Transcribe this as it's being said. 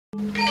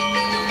Kali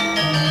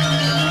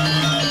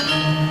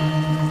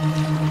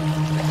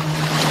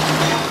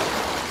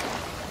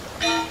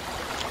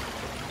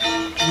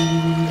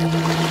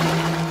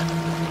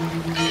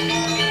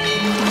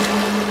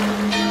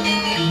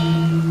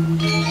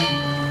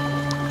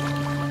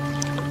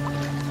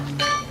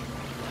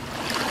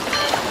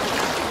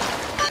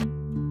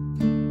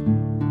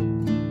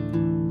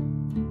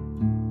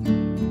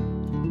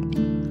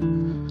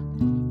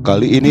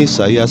ini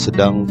saya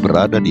sedang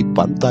berada di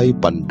Pantai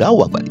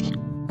Pandawa,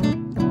 Bali.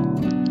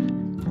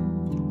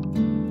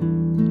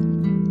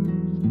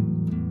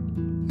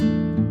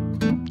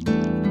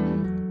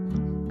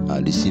 Nah,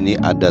 di sini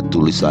ada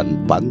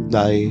tulisan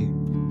Pantai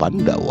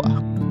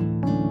Pandawa.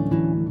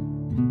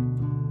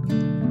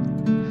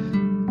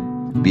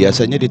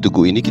 Biasanya di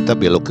tugu ini kita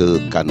belok ke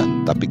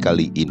kanan, tapi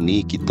kali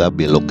ini kita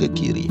belok ke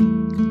kiri.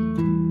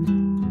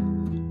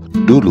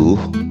 Dulu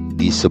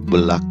di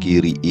sebelah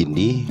kiri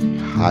ini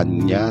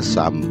hanya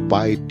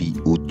sampai di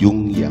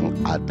ujung yang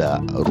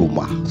ada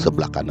rumah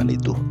sebelah kanan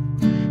itu.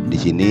 Di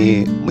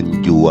sini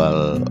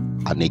menjual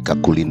aneka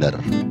kuliner.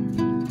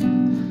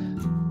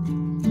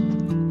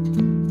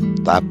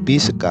 Tapi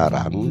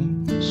sekarang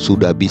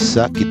sudah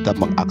bisa kita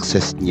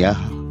mengaksesnya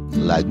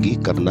lagi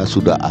karena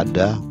sudah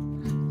ada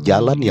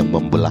jalan yang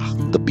membelah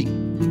tebing.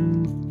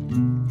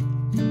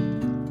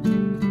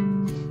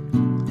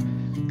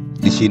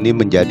 Di sini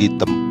menjadi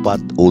tempat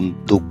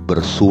untuk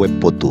bersuap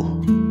foto.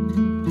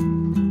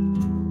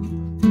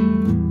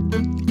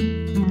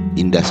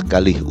 Indah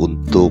sekali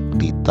untuk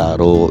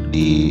ditaruh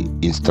di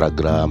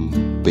Instagram,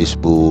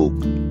 Facebook.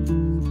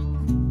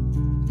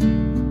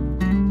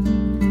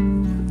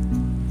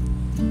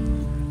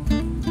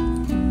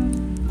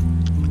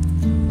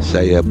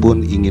 Saya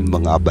pun ingin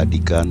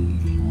mengabadikan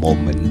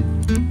momen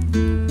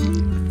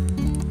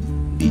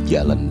di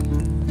jalan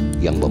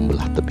yang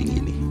membelah tebing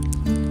ini.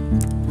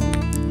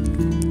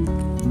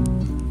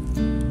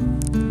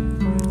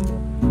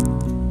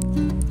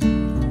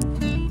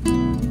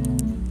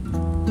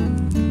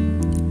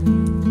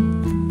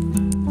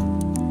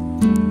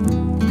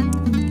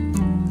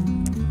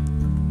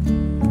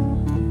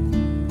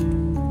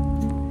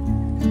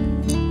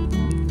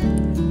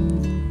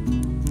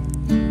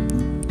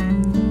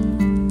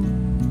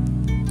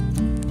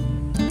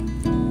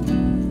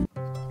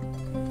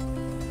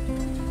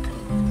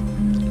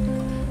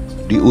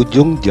 Di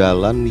ujung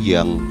jalan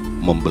yang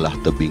membelah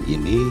tebing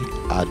ini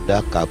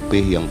ada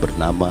kafe yang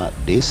bernama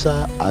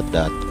Desa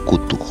Adat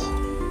Kutuh.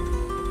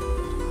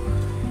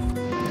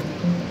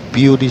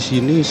 View di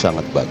sini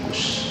sangat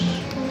bagus,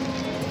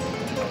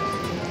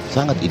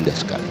 sangat indah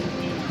sekali.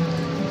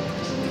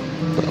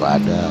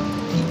 Berada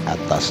di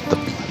atas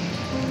tebing.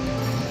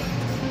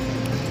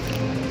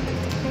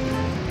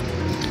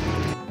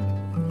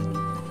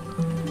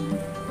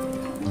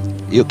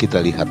 Yuk kita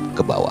lihat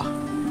ke bawah.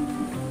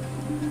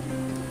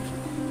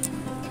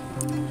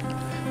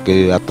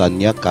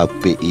 Kelihatannya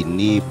kafe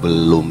ini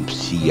belum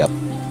siap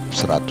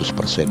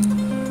 100%,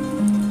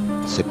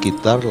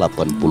 sekitar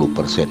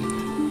 80%.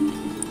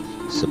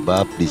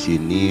 Sebab di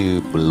sini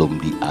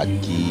belum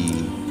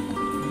diaci,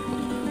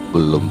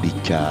 belum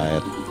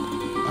dicat.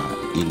 Nah,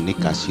 ini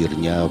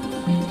kasirnya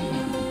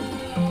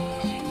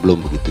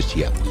belum begitu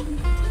siap.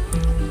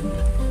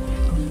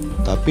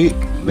 Tapi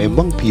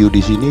memang view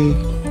di sini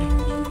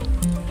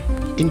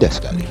indah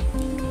sekali.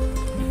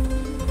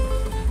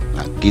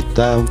 Nah,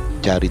 kita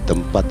cari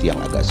tempat yang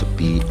agak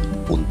sepi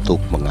untuk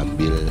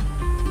mengambil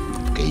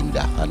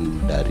keindahan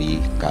dari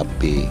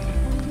kafe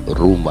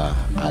Rumah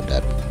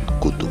Adat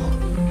Kutuh.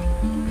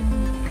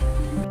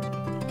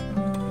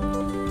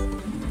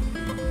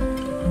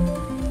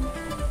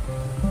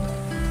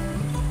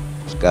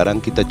 Sekarang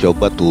kita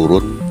coba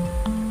turun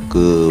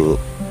ke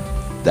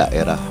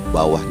daerah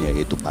bawahnya,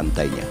 yaitu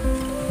pantainya.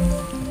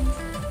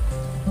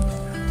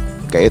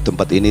 Kayak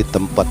tempat ini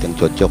tempat yang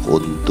cocok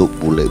untuk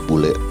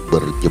bule-bule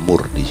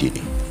berjemur di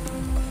sini.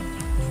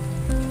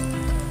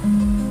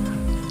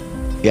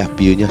 Ya,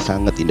 view-nya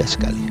sangat indah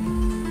sekali.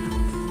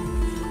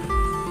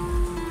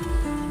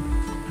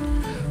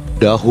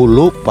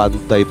 Dahulu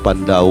Pantai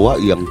Pandawa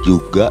yang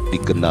juga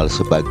dikenal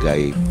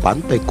sebagai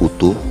Pantai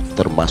Kutuh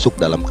termasuk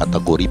dalam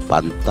kategori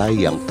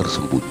pantai yang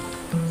tersembunyi.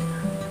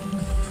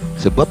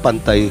 Sebab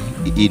pantai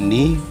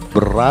ini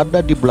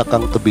berada di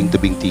belakang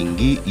tebing-tebing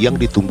tinggi yang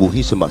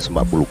ditumbuhi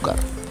semak-semak belukar.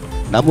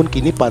 Namun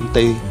kini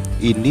pantai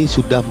ini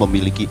sudah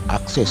memiliki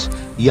akses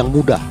yang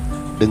mudah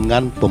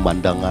dengan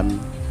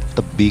pemandangan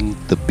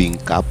tebing-tebing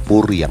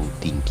kapur yang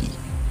tinggi.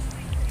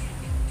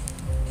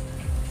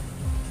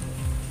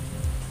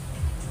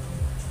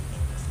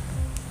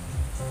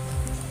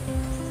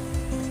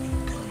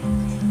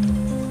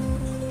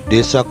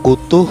 Desa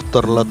Kutuh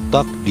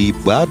terletak di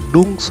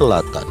Badung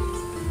Selatan,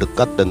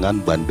 dekat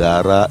dengan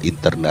Bandara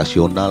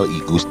Internasional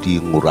I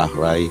Gusti Ngurah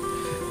Rai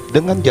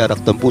dengan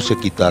jarak tempuh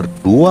sekitar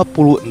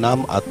 26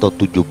 atau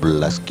 17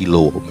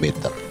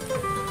 km.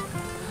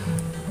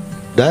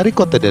 Dari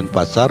Kota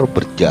Denpasar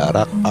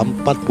berjarak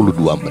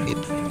 42 menit,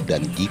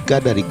 dan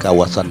jika dari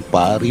kawasan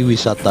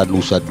pariwisata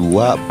Nusa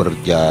Dua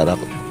berjarak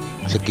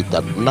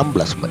sekitar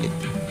 16 menit.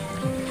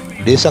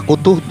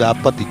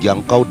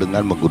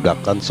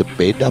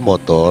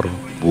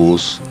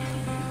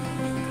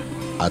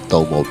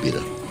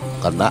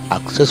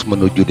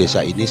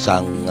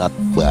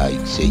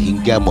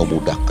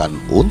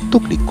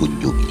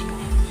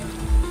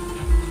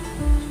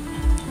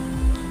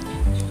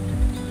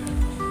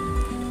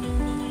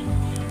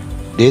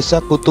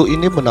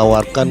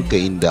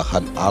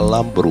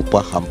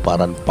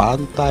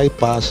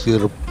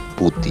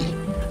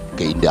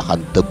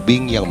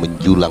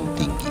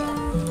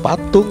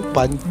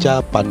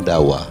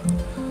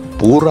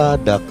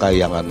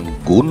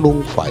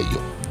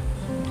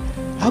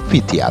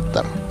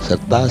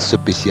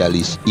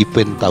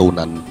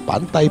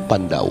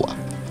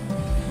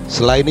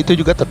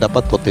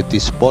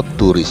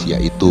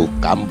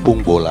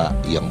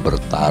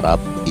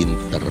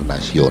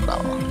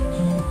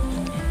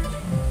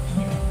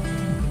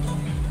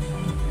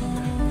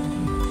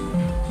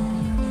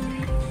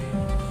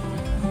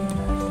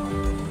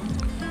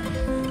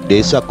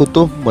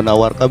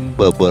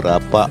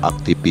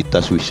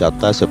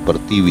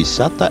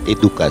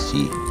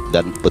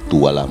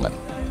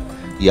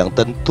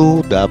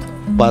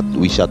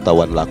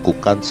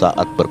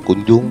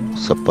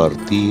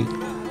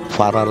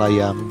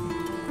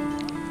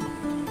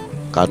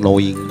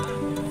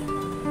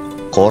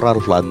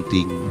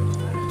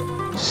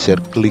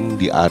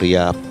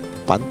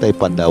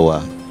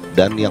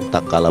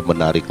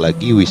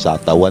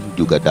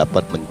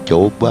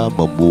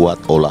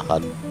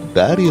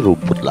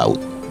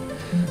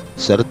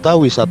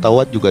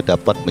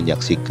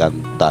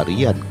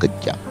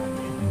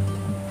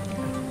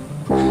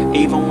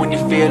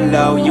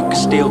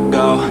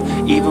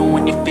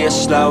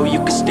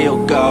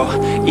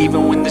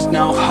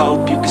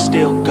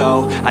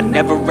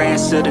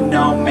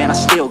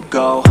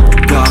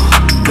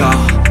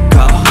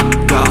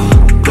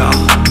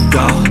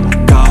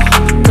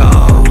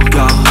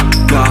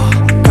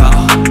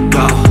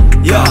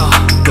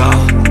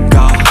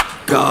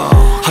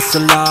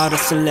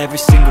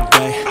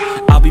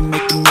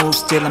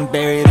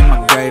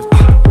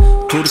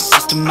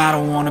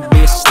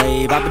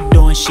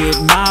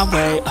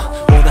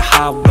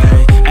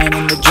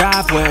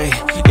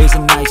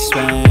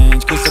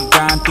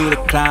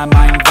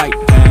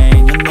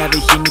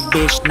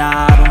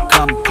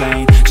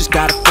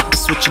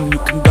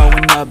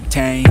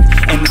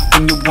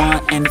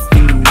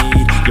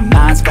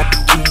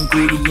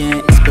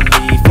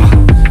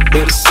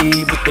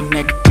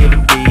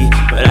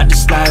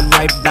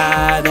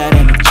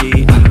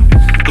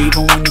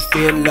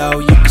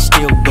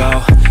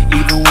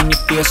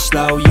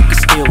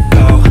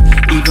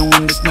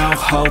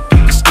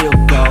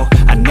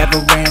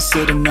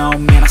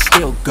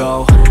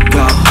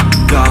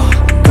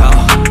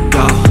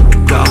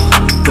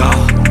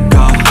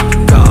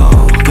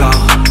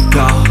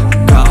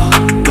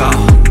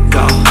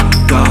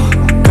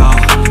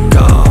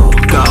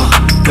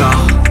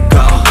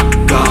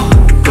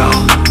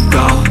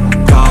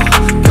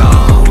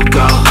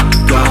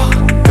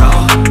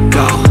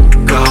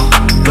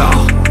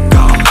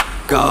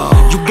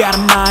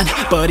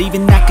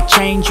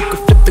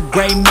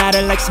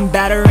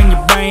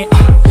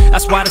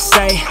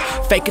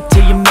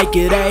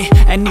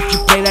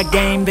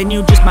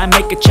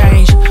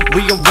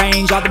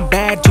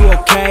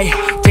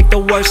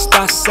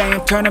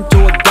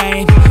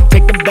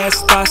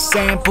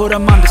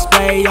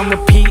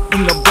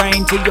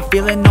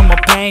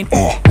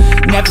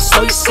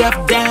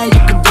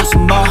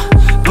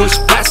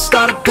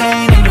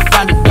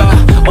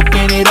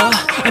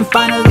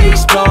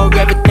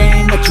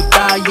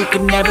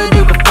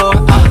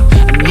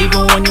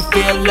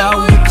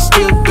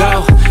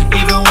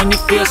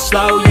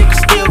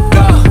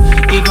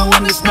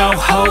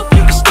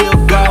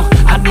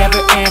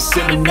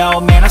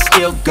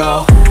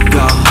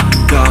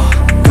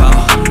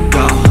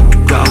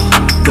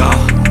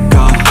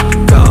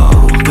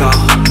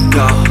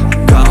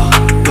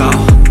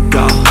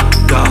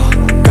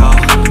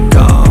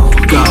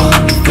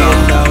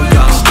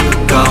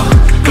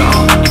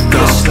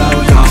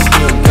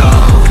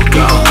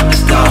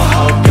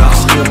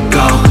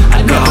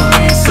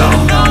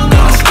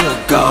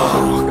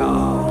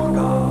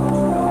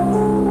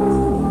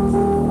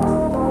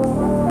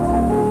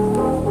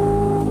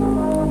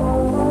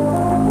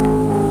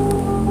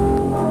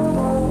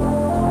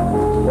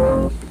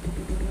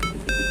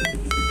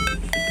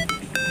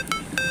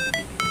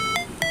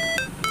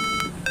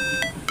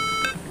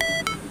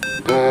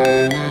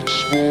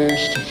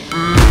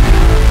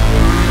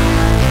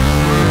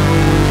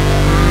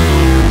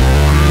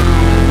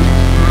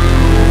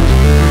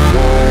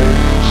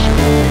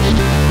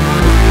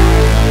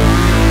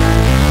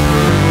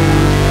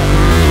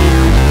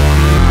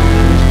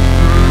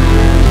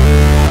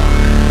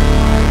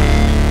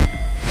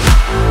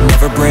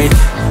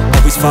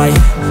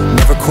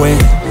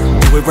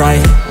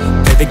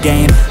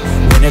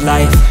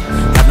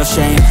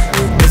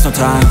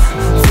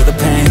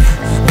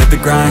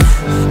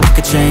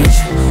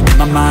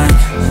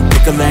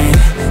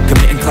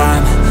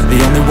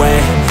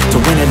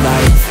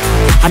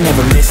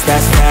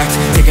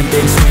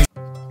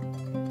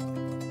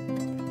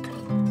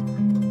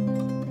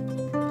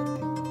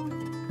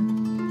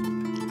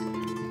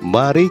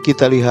 Mari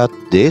kita lihat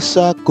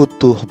Desa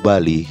Kutuh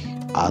Bali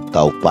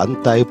atau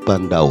Pantai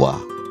Pandawa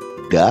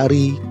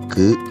dari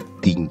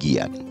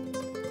ketinggian.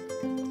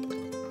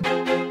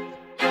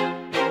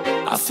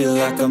 I feel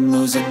like I'm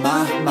losing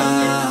my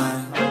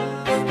mind.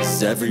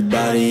 Is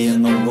everybody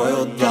in the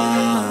world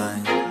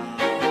blind?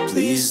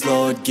 Please,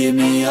 Lord, give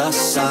me a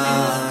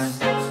sign,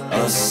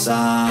 a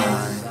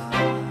sign.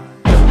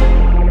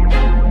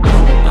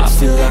 I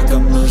feel like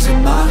I'm losing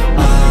my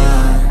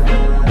mind.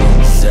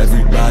 Is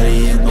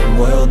everybody in the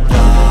world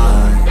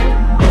blind?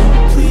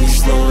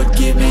 Please, Lord,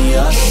 give me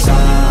a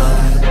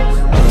sign,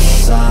 a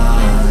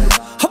sign.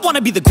 I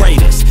wanna be the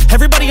greatest.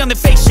 Everybody on the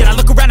fake shit. I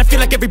look around and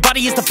feel like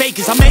everybody is the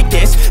fakest. I make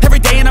this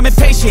every day and I'm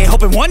impatient,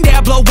 hoping one day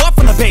I blow up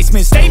from the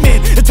basement.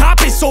 Statement, the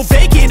top is so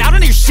vacant. I don't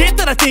hear shit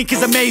that I think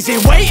is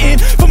amazing. Waiting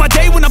for my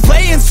day when I'm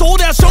playing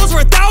sold out shows for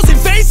 1,000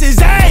 faces.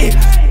 Hey,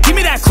 give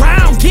me that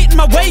crown, get in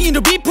my way and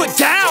to be put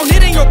down.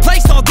 It ain't your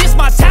place, all this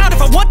my town. If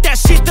I want that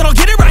shit, then I'll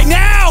get it right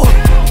now.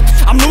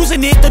 I'm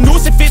losing it, the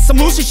noose it fits. I'm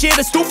losing shit,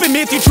 a stupid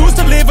myth. You choose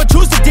to live or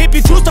choose to dip.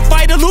 You choose to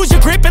fight or lose your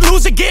grip and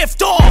lose a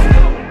gift.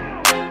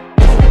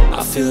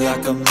 I feel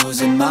like I'm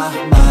losing my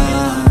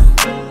mind.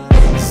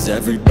 Is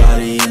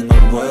everybody in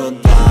the world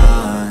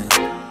blind?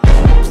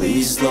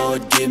 Please,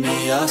 Lord, give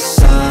me a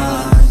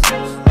sign,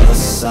 a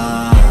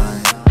sign.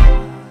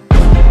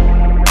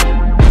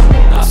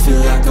 I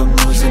feel like I'm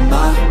losing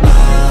my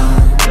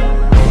mind.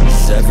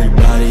 Is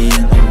everybody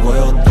in the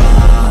world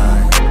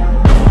blind?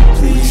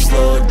 Please,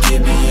 Lord,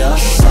 give me a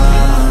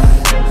sign,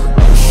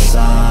 a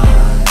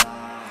sign.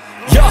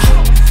 Yeah.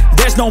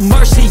 There's no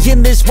mercy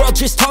in this world,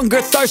 just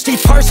hunger-thirsty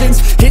persons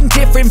in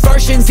different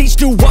versions. Each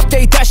new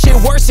update, that shit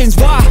worsens.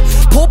 Why?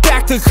 Pull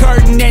back the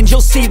curtain and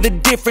you'll see the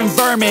different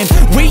vermin.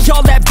 We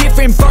all have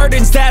different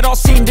burdens that all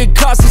seem to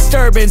cause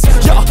disturbance.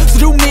 Yo, so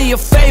do me a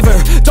favor,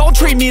 don't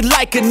treat me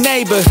like a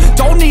neighbor.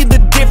 Don't need the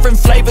different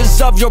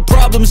flavors of your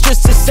problems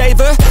just to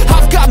savor.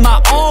 I've got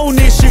my own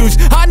issues,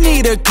 I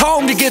need a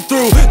comb to get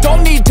through.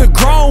 Don't need to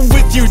groan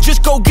with you,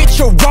 just go get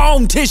your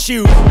own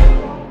tissue.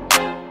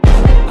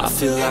 I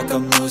feel like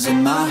I'm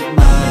losing my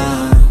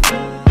mind.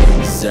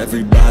 Is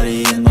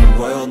everybody in the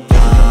world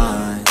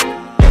blind?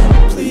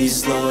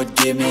 Please, Lord,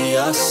 give me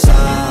a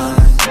sign,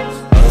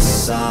 a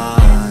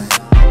sign.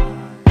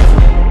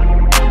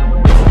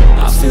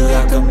 I feel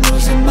like I'm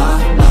losing my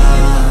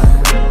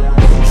mind.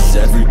 Is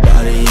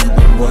everybody in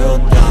the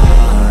world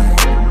blind?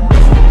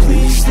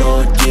 Please,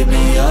 Lord, give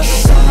me a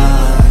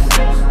sign,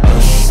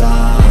 a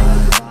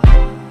sign.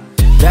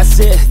 That's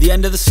it, the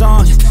end of the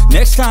song.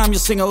 Next time you'll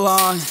sing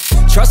along.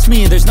 Trust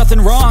me, there's nothing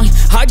wrong.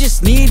 I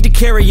just need to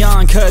carry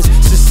on, cause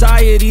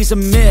society's a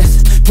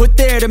myth put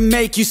there to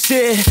make you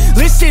sit.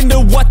 Listen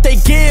to what they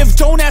give.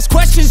 Don't ask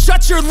questions,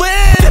 shut your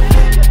lid.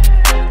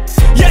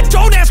 Yeah,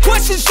 don't ask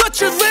questions, shut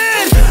your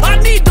lid. I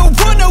need to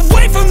run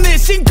away from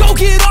this and go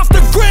get off the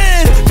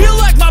grid. Feel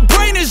like my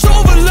brain is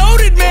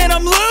overloaded, man,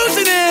 I'm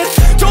losing it.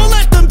 Don't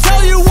let them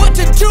tell you what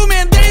to do,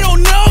 man, they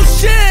don't know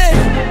shit.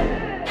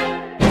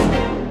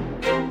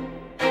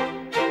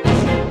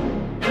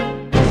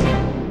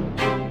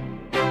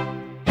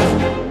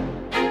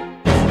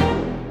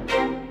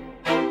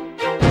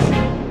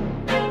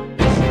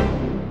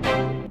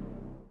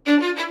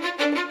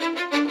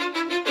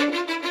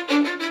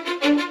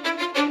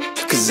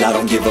 I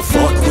don't give a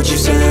fuck what you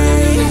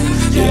say.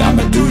 Yeah,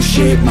 I'ma do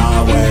shit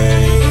my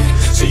way.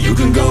 So you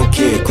can go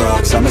kick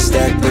rocks, I'ma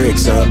stack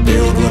bricks up,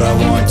 build what I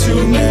want to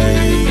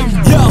make.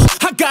 Yo,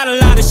 I got a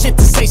lot of shit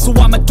to say, so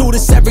I'ma do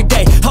this every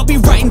day. I'll be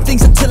writing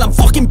things until I'm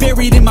fucking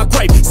buried in my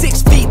grave.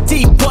 6 feet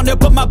deep under,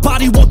 but my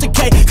body won't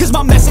decay. Cause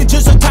my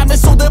messages are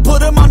timeless, so they'll put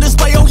them on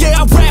display. Oh yeah,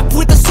 I rap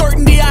with a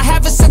certainty, I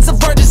have a sense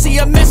of urgency.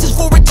 A message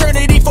for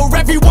eternity, for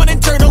everyone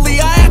internally.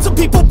 I had some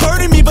people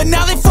burning me, but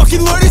now they fucking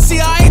learn to see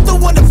I ain't the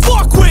one to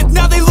fuck with.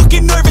 Now they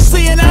looking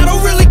nervously, and I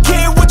don't really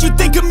care what you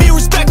think of me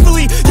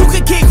respectfully. You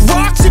can kick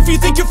rocks if you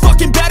think you're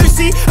fucking better,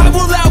 see. I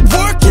will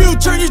outwork you,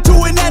 turn you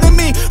to an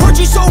enemy. Hurt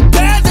you so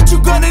bad that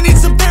you're gonna need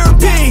some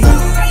therapy.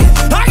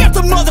 I got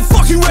the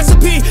motherfucking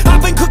recipe. I've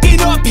been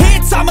cooking up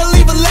hits, I'ma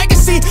leave a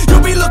legacy.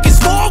 You'll be looking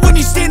small when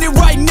you're standing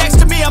right next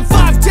to me. I'm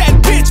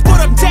 5'10", bitch, but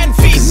I'm 10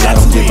 feet. Cause I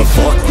don't give a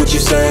fuck what you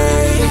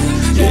say.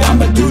 Yeah,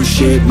 I'ma do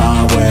shit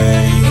my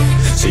way.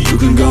 So you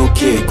can go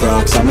kick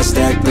rocks, I'ma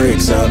stack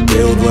bricks up,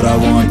 build what I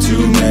want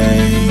to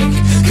make.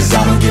 Cause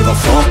I don't give a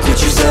fuck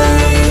what you say.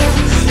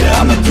 Yeah,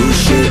 I'ma do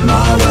shit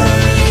my way.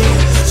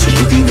 So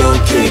you can go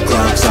kick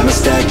rocks, I'ma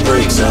stack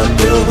bricks up,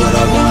 build what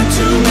I want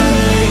to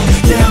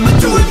make. Yeah, I'ma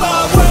do it my way.